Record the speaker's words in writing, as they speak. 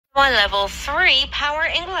On level 3 Power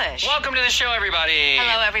English. Welcome to the show, everybody.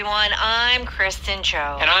 Hello, everyone. I'm Kristen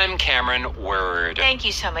Joe. And I'm Cameron Word. Thank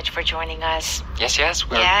you so much for joining us. Yes.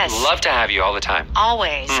 We love to have you all the time.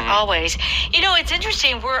 Always. You know, it's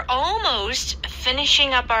interesting. We're almost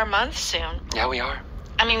finishing up our month soon. Yeah, we are.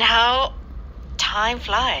 I mean, how time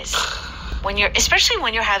flies. Especially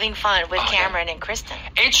when you're having fun with Cameron and Kristen.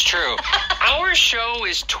 It's true. Our show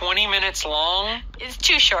is 20 minutes long. It's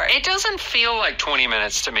too short. It doesn't feel like 20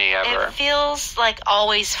 minutes to me ever. It feels like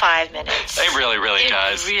always 5 minutes. It really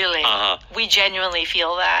does. Really. We genuinely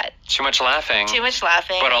feel that. Too much laughing.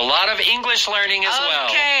 But a lot of English learning as well.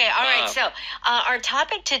 Okay. All right. So our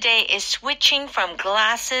topic today is switching from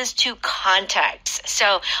glasses to contacts.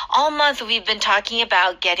 So all month we've been talking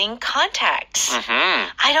about getting contacts.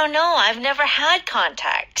 I don't know. I've never had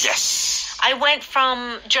contacts. Yes. I went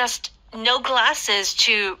from just no glasses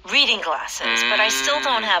to reading glasses, but I still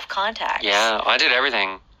don't have contacts. Yeah, I did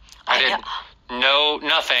everything. I did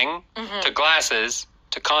nothing to glasses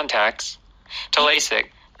to contacts to LASIK.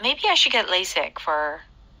 Maybe I should get LASIK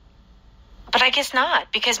but I guess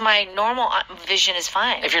not, because my normal vision is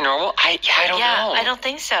fine. If you're normal, I don't know. I don't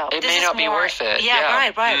think so. It may not be worth it.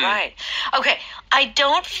 Yeah. Right. Okay, I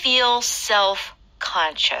don't feel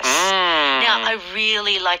self-conscious. Now, I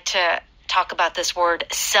really like to talk about this word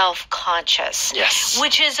self-conscious. Yes.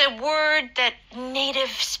 Which is a word that native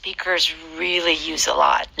speakers really use a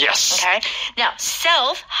lot. Yes. Okay? Now,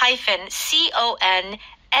 self-SCIOUS,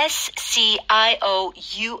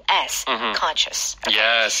 conscious. Okay.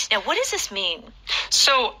 Yes. Now, what does this mean?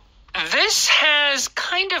 So, this has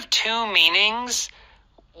kind of two meanings,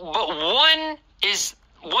 but one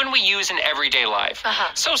we use in everyday life.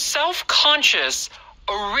 So, self-conscious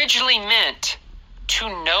originally meant to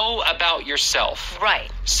know about yourself. Right.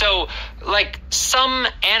 So, like some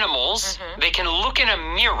animals, they can look in a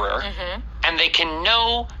mirror and they can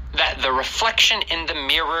know that the reflection in the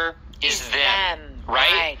mirror is them.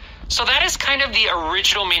 Right? So that is kind of the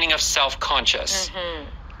original meaning of self-conscious.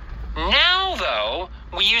 Now, though,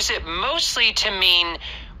 we use it mostly to mean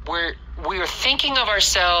we're thinking of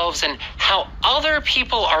ourselves and how other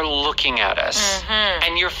people are looking at us.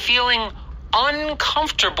 And you're feeling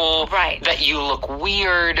uncomfortable that you look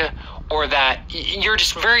weird or that you're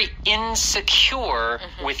just very insecure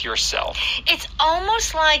with yourself. It's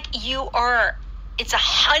almost like it's a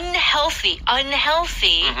unhealthy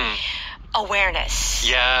awareness.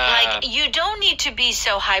 Yeah. Like, you don't need to be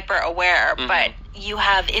so hyper aware, but you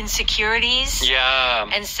have insecurities. Yeah.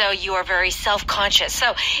 And so you are very self-conscious.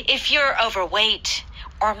 So if you're overweight,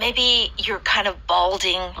 or maybe you're kind of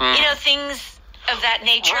balding, things of that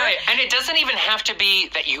nature. Right. And it doesn't even have to be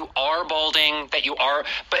that you are balding, but you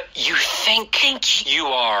think you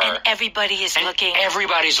are. And everybody is looking.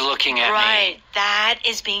 Everybody's looking at me. Right. That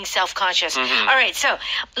is being self-conscious. All right. So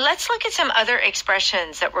let's look at some other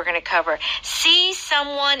expressions that we're going to cover. See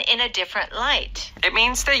someone in a different light. It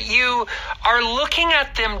means that you are looking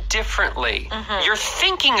at them differently. You're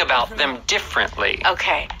thinking about them differently.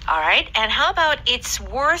 Okay. All right. And how about it's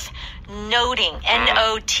worth noting,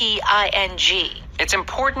 Noting. It's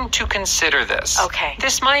important to consider this. Okay.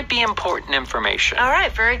 This might be important information. All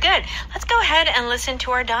right, very good. Let's go ahead and listen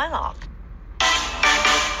to our dialogue.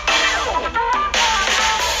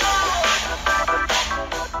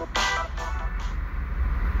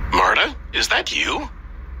 Marta, is that you?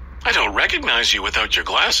 I don't recognize you without your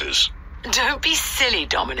glasses. Don't be silly,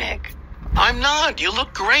 Dominic. I'm not. You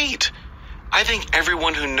look great. I think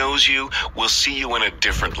everyone who knows you will see you in a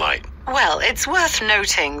different light. Well, it's worth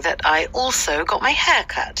noting that I also got my hair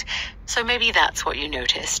cut, so maybe that's what you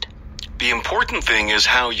noticed. The important thing is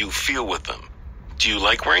how you feel with them. Do you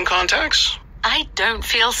like wearing contacts? I don't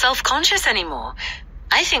feel self-conscious anymore.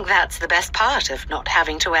 I think that's the best part of not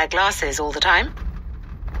having to wear glasses all the time.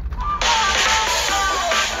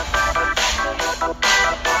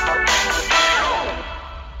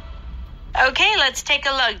 Okay, let's take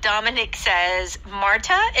a look. Dominic says,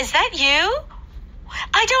 Marta, is that you?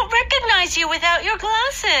 I don't recognize you without your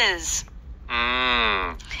glasses.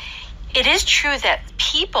 It is true that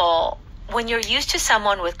people, when you're used to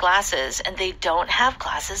someone with glasses and they don't have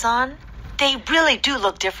glasses on, they really do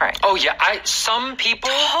look different. Oh, yeah. Some people...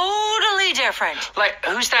 Totally different. Like,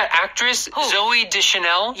 who's that actress? Who? Zoe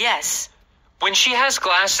Deschanel? Yes. When she has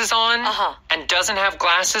glasses on and doesn't have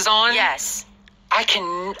glasses on... Yes.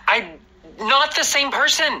 Not the same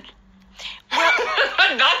person. Well,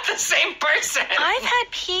 not the same person. I've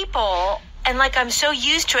had people, and I'm so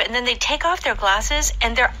used to it, and then they take off their glasses,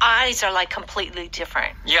 and their eyes are completely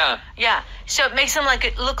different. Yeah. Yeah. So it makes them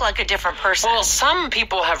look like a different person. Well, some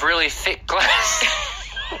people have really thick glasses.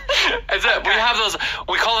 We have those,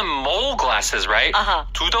 we call them mole glasses, right?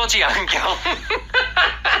 두더지 안경.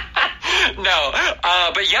 No,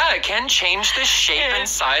 but yeah, it can change the shape and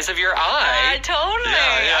size of your eye. Totally.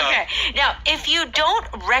 Yeah. Okay. Now, if you don't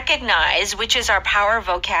recognize, which is our power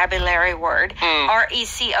vocabulary word,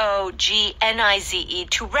 RECOGNIZE,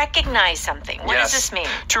 to recognize something. What does this mean?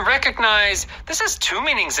 To recognize, this has two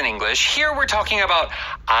meanings in English. Here we're talking about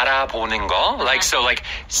알아보는 거, like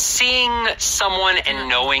seeing someone and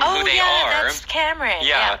knowing who they are. That's Cameron.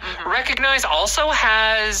 Yeah. Recognize also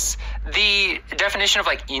has the definition of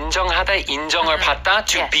like 인정하다, 인정을 받다,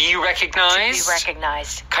 to be recognized. To be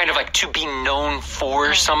recognized. Kind of like to be known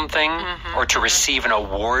for something or to receive an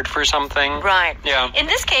award for something. Right. Yeah. In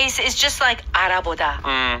this case, it's just like 알아보다.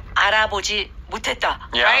 알아보지 못했다.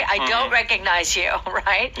 Right? I don't recognize you,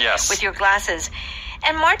 right? Yes. With your glasses.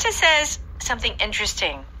 And Marta says something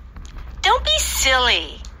interesting. Don't be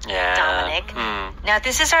silly, Dominic. Now,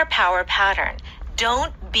 this is our power pattern.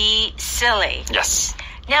 Don't be silly. Yes.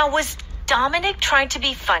 Now, was Dominic trying to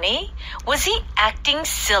be funny? Was he acting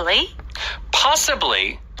silly?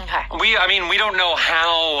 Possibly. Okay. We don't know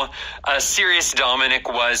how serious Dominic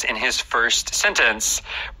was in his first sentence,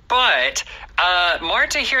 but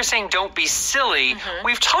Marta here saying don't be silly.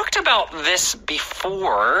 We've talked about this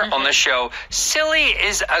before on the show. Silly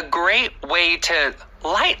is a great way to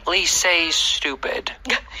lightly say stupid.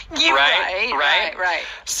 Right.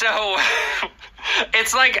 So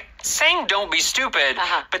it's like saying don't be stupid,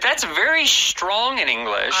 but that's very strong in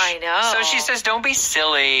English. I know. So she says don't be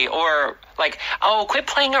silly, or like, oh, quit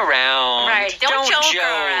playing around. Right. Don't joke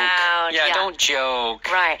around. Yeah, don't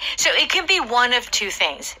joke. Right. So it can be one of two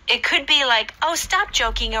things. It could be like, oh, stop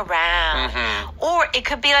joking around. Or it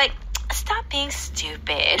could be like, stop being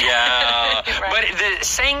stupid. Yeah. Right. But the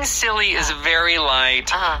saying silly is very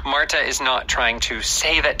light. Marta is not trying to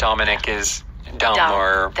say that Dominic is dumb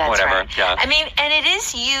or That's whatever. Right. Yeah. I mean, and it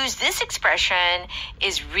is used, this expression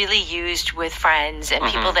is really used with friends and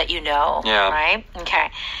people that you know. Yeah. Right?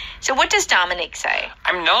 Okay. So what does Dominic say?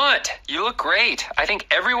 I'm not. You look great. I think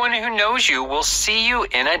everyone who knows you will see you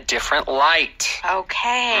in a different light.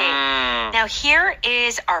 Okay. Now here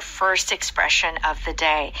is our first expression of the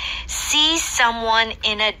day. See someone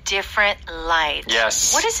in a different light.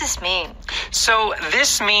 Yes. What does this mean? So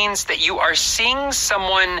this means that you are seeing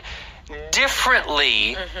someone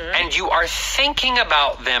differently and you are thinking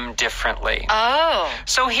about them differently. Oh.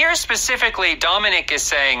 So here specifically, Dominic is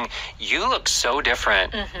saying, you look so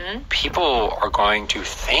different. People are going to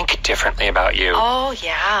think differently about you. Oh,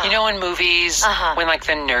 yeah. You know, in movies, when like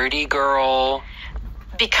the nerdy girl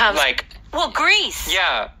becomes like, well, Grease.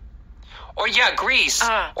 Yeah. Or Grease.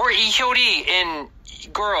 Or Ihyori in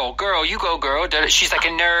Girl, you go, girl. She's like a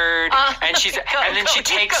nerd, and then she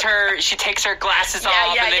takes her glasses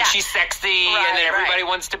off, and then she's sexy, and then everybody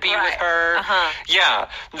wants to be with her. Yeah,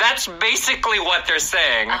 that's basically what they're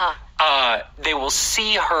saying. They will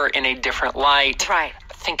see her in a different light. Right.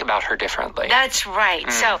 Think about her differently. That's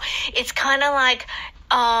right. So it's kind of like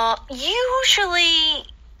usually,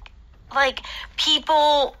 like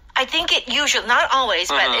people. I think it usually, not always,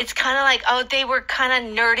 but it's kind of like, oh, they were kind of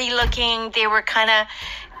nerdy looking. They were kind of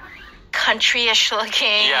countryish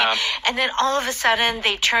looking. Yeah. And then all of a sudden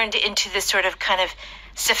they turned into this sort of kind of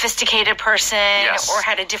sophisticated person or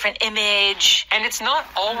had a different image. And it's not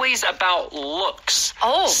always about looks.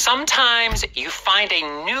 Oh. Sometimes you find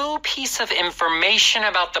a new piece of information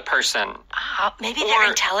about the person. Maybe their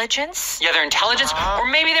intelligence? Yeah, their intelligence. Or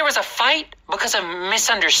maybe there was a fight because of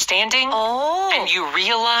misunderstanding. Oh. And you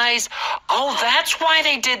realize, oh, that's why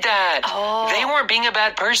they did that. Oh. They weren't being a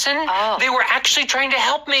bad person. Oh. They were actually trying to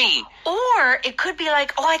help me. Or it could be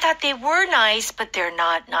like, oh, I thought they were nice, but they're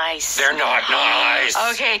not nice. They're not nice.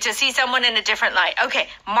 Okay, to see someone in a different light. Okay,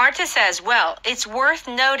 Marta says, well, it's worth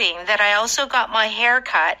noting that I also got my hair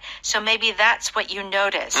cut, so maybe that's what you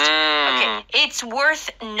noticed. Okay, it's worth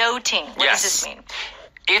noting. What does this mean?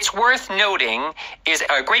 It's worth noting is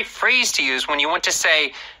a great phrase to use when you want to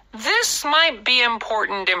say, this might be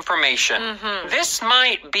important information. This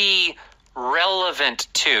might be relevant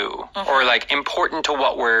to, or like important to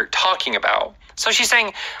what we're talking about. So she's saying,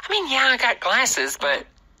 I mean, yeah, I got glasses, but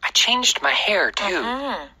I changed my hair too.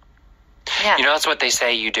 Yeah. You know, that's what they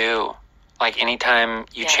say you do. Like anytime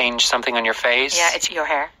you change something on your face. Yeah, it's your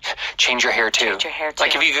hair. Change your hair too. Change your hair too.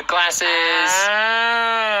 Like if you get glasses,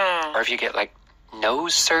 or if you get like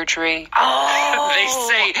nose surgery. Oh. They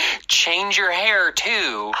say change your hair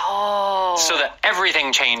too. Oh. So that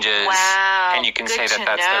everything changes. Wow. And you can Good say that to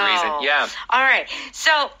that's know. the reason. Yeah. All right.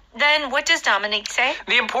 So Then what does Dominique say?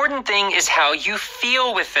 The important thing is how you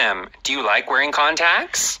feel with them. Do you like wearing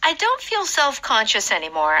contacts? I don't feel self-conscious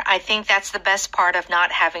anymore. I think that's the best part of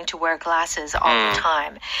not having to wear glasses all the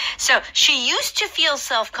time. So she used to feel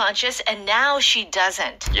self-conscious and now she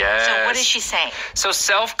doesn't. Yes. So what is she saying? So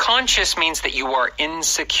self-conscious means that you are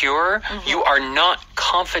insecure. You are not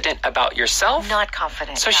confident about yourself. Not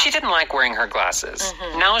confident. So she didn't like wearing her glasses.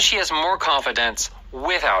 Now she has more confidence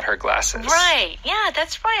without her glasses. Right. Yeah,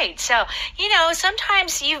 that's right. So,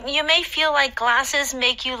 sometimes you may feel like glasses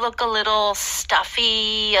make you look a little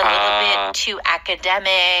stuffy, a little bit too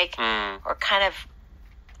academic, or kind of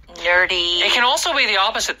nerdy. It can also be the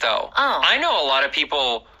opposite, though. Oh. I know a lot of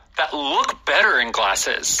people that look better in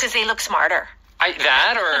glasses. Because they look smarter.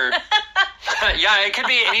 Yeah, it could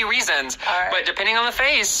be any reasons. Right. But depending on the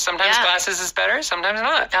face, sometimes glasses is better, sometimes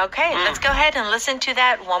not. Okay, let's go ahead and listen to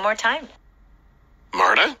that one more time.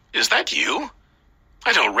 Marta, is that you?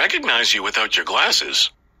 I don't recognize you without your glasses.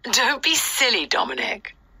 Don't be silly,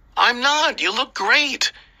 Dominic. I'm not. You look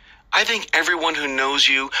great. I think everyone who knows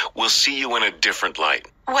you will see you in a different light.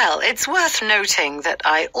 Well, it's worth noting that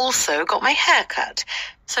I also got my hair cut,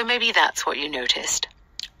 so maybe that's what you noticed.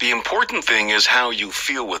 The important thing is how you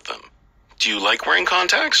feel with them. Do you like wearing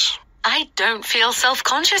contacts? I don't feel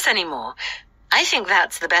self-conscious anymore. I think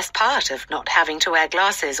that's the best part of not having to wear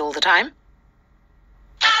glasses all the time.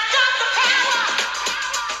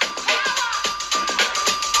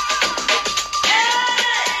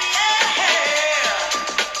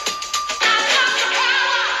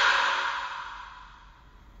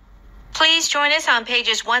 Please join us on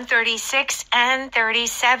pages 136 and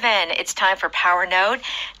 37. It's time for Power Note.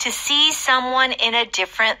 To see someone in a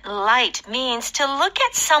different light means to look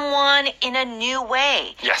at someone in a new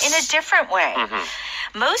way. Yes. In a different way.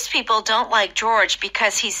 Most people don't like George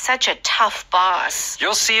because he's such a tough boss.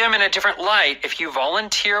 You'll see him in a different light if you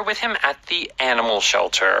volunteer with him at the animal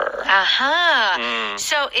shelter.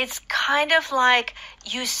 So it's kind of like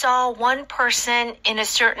you saw one person in a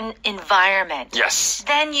certain environment. Yes.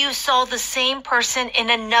 Then you saw the same person in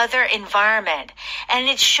another environment. And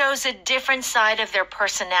it shows a different side of their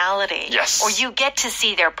personality. Yes. Or you get to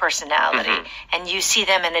see their personality. And you see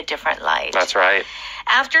them in a different light. That's right.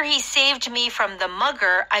 After he saved me from the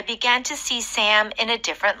mugger, I began to see Sam in a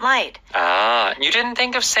different light. You didn't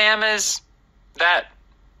think of Sam as that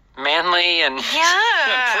manly and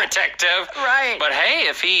protective. Right. But hey,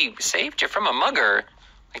 if he saved you from a mugger,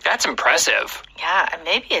 that's impressive. Yeah, and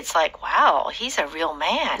maybe it's like, wow, he's a real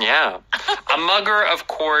man. Yeah. A mugger, of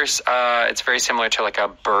course, it's very similar to like a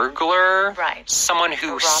burglar. Right. Someone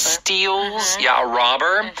who steals. Yeah, a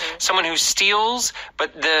robber. Someone who steals,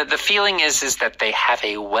 but the feeling is that they have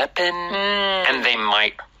a weapon and they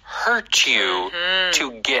might hurt you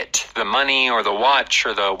to get the money or the watch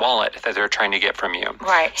or the wallet that they're trying to get from you.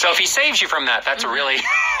 Right. So if he saves you from that, that's a really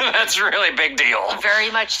big deal.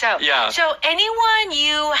 Very much so. Yeah. So anyone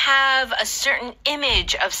you have a certain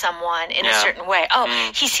image of someone in a certain way. Oh,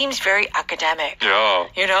 he seems very academic. Yeah.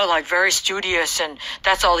 Like very studious and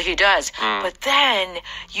that's all he does. But then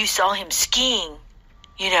you saw him skiing,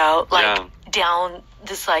 down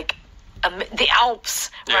this the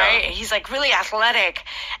Alps, right? And he's really athletic,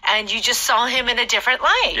 and you just saw him in a different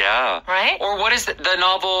light. Yeah. Right? Or what is the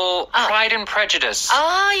novel Pride and Prejudice?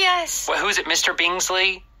 Oh, yes. Who is it, Mr.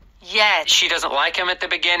 Bingsley? Yes. She doesn't like him at the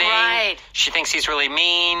beginning. Right. She thinks he's really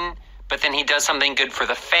mean, but then he does something good for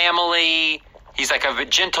the family. He's like a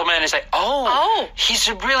gentleman. He's like,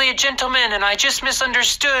 he's really a gentleman, and I just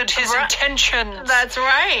misunderstood his intentions. That's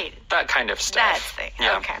right. That kind of stuff. That's the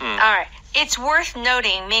Yeah. Okay. All right. It's worth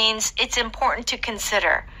noting means it's important to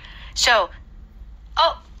consider. So,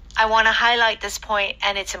 I want to highlight this point,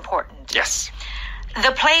 and it's important. Yes.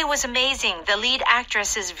 The play was amazing. The lead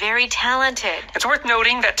actress is very talented. It's worth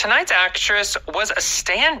noting that tonight's actress was a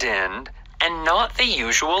stand-in and not the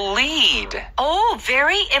usual lead. Oh,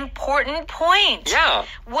 very important point. Yeah.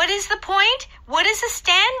 What is the point? What is a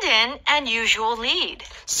stand-in and usual lead?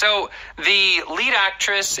 So the lead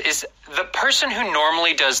actress is the person who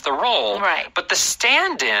normally does the role. Right. But the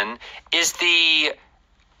stand-in is the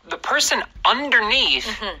person underneath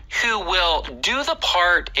who will do the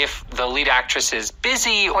part if the lead actress is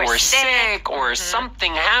busy or sick or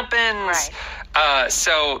something happens. Right.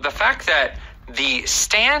 So the fact that the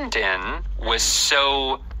stand-in was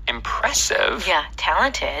so impressive. Yeah,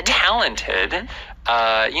 talented.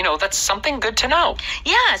 That's something good to know.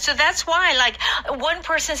 Yeah, so that's why, one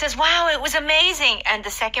person says, wow, it was amazing. And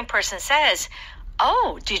the second person says,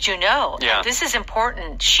 oh, did you know? Yeah. And this is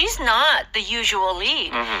important. She's not the usual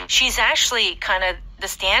lead. She's actually kind of the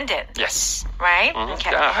stand-in. Yes. Right? Okay.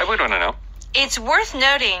 Okay. Yeah, I would want to know. It's worth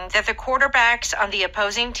noting that the quarterbacks on the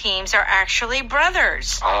opposing teams are actually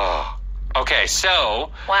brothers. Oh, okay.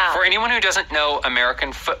 So, for anyone who doesn't know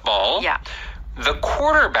American football, the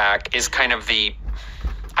quarterback is kind of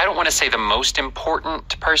I don't want to say the most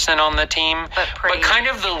important person on the team, but kind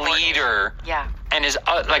of the leader. Yeah. And is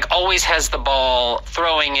always has the ball,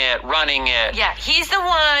 throwing it, running it. Yeah, he's the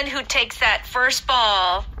one who takes that first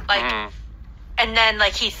ball, and then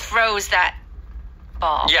he throws that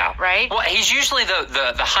ball. Yeah. Right? Well, he's usually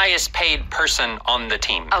the highest paid person on the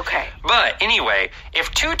team. Okay. But anyway,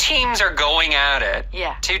 if two teams are going at it,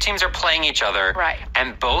 two teams are playing each other, right,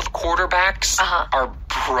 and both quarterbacks are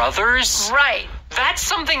brothers, right, that's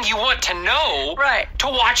something you want to know, right, to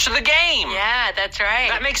watch the game. Yeah, that's right.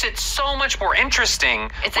 That makes it so much more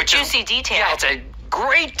interesting. It's a juicy detail. Yeah, it's a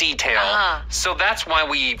great detail. So that's why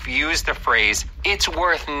we've used the phrase, it's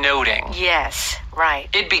worth noting. Yes, right.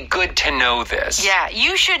 It'd be good to know this. Yeah,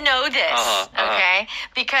 you should know this, okay?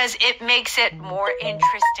 Because it makes it more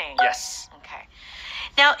interesting. Yes. Okay.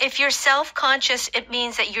 Now, if you're self-conscious, it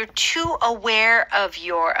means that you're too aware of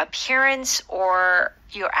your appearance or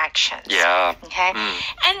your actions. Yeah. Okay?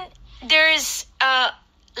 And there's a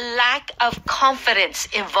lack of confidence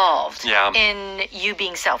involved in you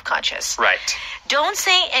being self-conscious. Right. Don't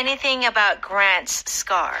say anything about Grant's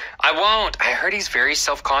scar. I won't. I heard he's very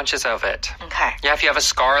self-conscious of it. Okay. Yeah, if you have a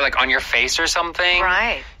scar on your face or something,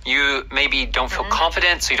 right, you maybe don't feel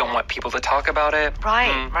confident, so you don't want people to talk about it.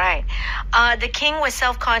 Right, right. The king was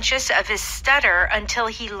self-conscious of his stutter until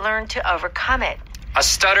he learned to overcome it. A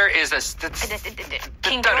stutter is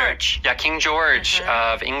King George. Yeah, King George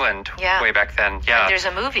of England way back then. Yeah. And there's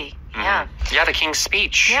a movie. Yeah. Yeah, the King's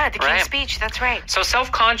Speech. Yeah, the King's Speech. That's right. So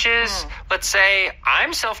self-conscious, let's say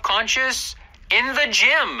I'm self-conscious in the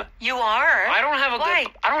gym. You are? I don't have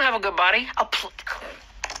a good body.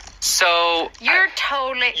 So you're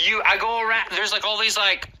totally I go around, there's all these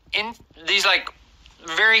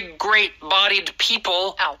very great bodied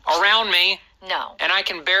people around me. No. And I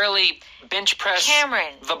can barely bench press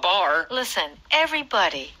the bar. Listen,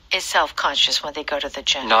 everybody is self-conscious when they go to the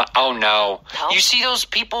gym. Oh, no. You see those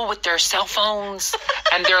people with their cell phones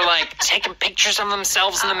and they're taking pictures of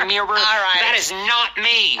themselves in the mirror? All right. That is not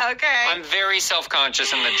me. Okay. I'm very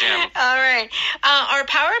self-conscious in the gym. All right. Our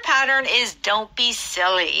power pattern is don't be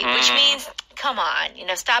silly, which means come on,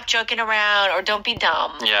 stop joking around or don't be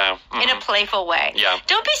dumb. Yeah. In a playful way. Yeah.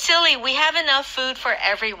 Don't be silly. We have enough food for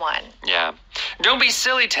everyone. Yeah. Don't be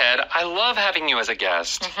silly, Ted. I love having you as a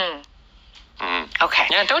guest. Okay.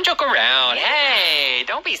 Yeah, don't joke around. Yeah. Hey,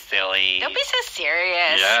 don't be silly. Don't be so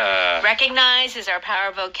serious. Yeah. Recognize is our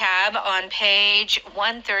power vocab on page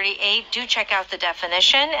 138. Do check out the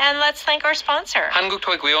definition and let's thank our sponsor.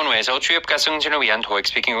 한국토익위원회에서 취업과 승진을 위한 토익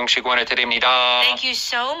스피킹 공식원을 드립니다. Thank you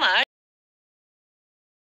so much.